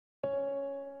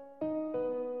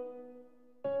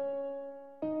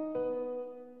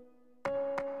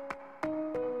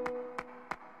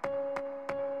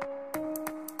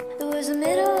was the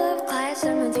middle of class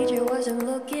and my teacher wasn't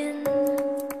looking.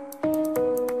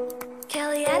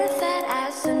 Kelly had a fat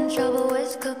ass and trouble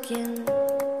was cooking.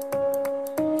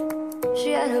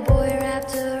 She had a boy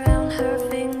wrapped around her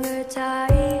finger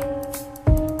tight.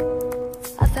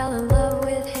 I fell in love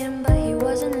with him, but he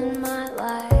wasn't in my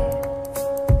life.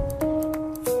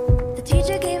 The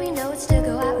teacher gave me notes to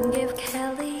go out and give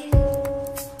Kelly.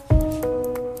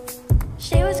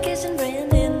 She was kissing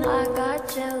Brandon, I got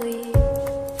jelly.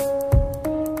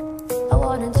 I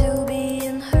wanted to be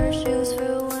in her shoes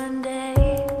for one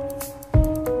day.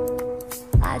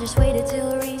 I just waited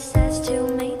till recess to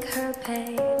make her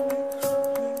pay.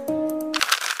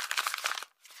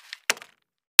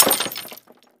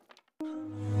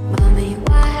 Mommy,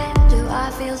 why do I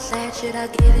feel sad? Should I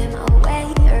give him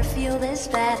away or feel this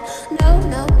bad? No,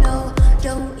 no, no,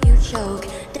 don't you choke.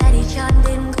 Daddy John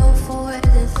didn't go for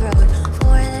the throat.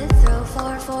 For the throat,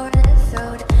 for the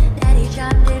throat. Daddy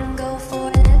John didn't go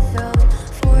for the throat.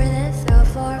 For the throat,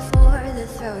 for the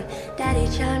throat. Daddy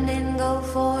John didn't go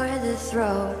for the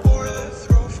throat. For the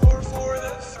throat, for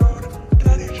the throat.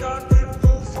 Daddy John didn't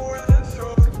go for the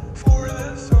throat. For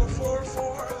the throat,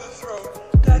 for the throat.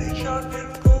 Daddy John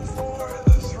didn't go for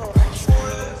the throat. For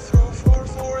the throat,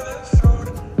 for the throat.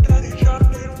 Daddy John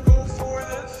didn't go for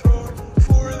the throat.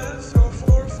 For the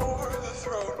throat, for the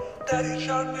throat. Daddy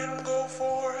John didn't go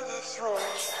for the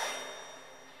throat.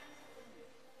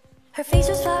 Her face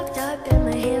was fucked up and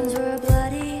my hands were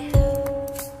bloody.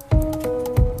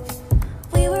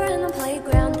 We were in the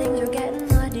playground, things were getting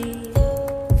muddy.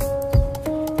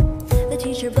 The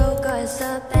teacher broke us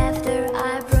up after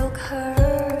I broke her.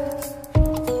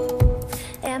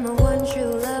 And my one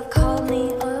true love called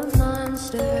me a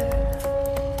monster.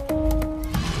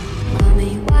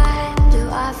 Mommy, why do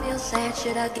I feel sad?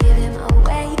 Should I give him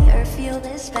away or feel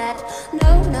this bad?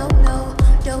 No, no, no,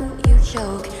 don't you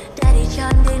choke. Daddy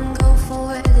John didn't go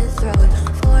for the throat.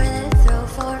 For the throat,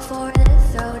 for the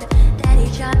throat. Daddy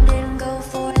John didn't go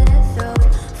for the throat.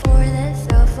 For the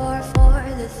throat, for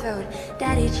the throat.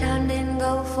 Daddy John didn't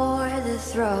go for the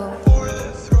throat. For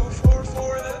the throat.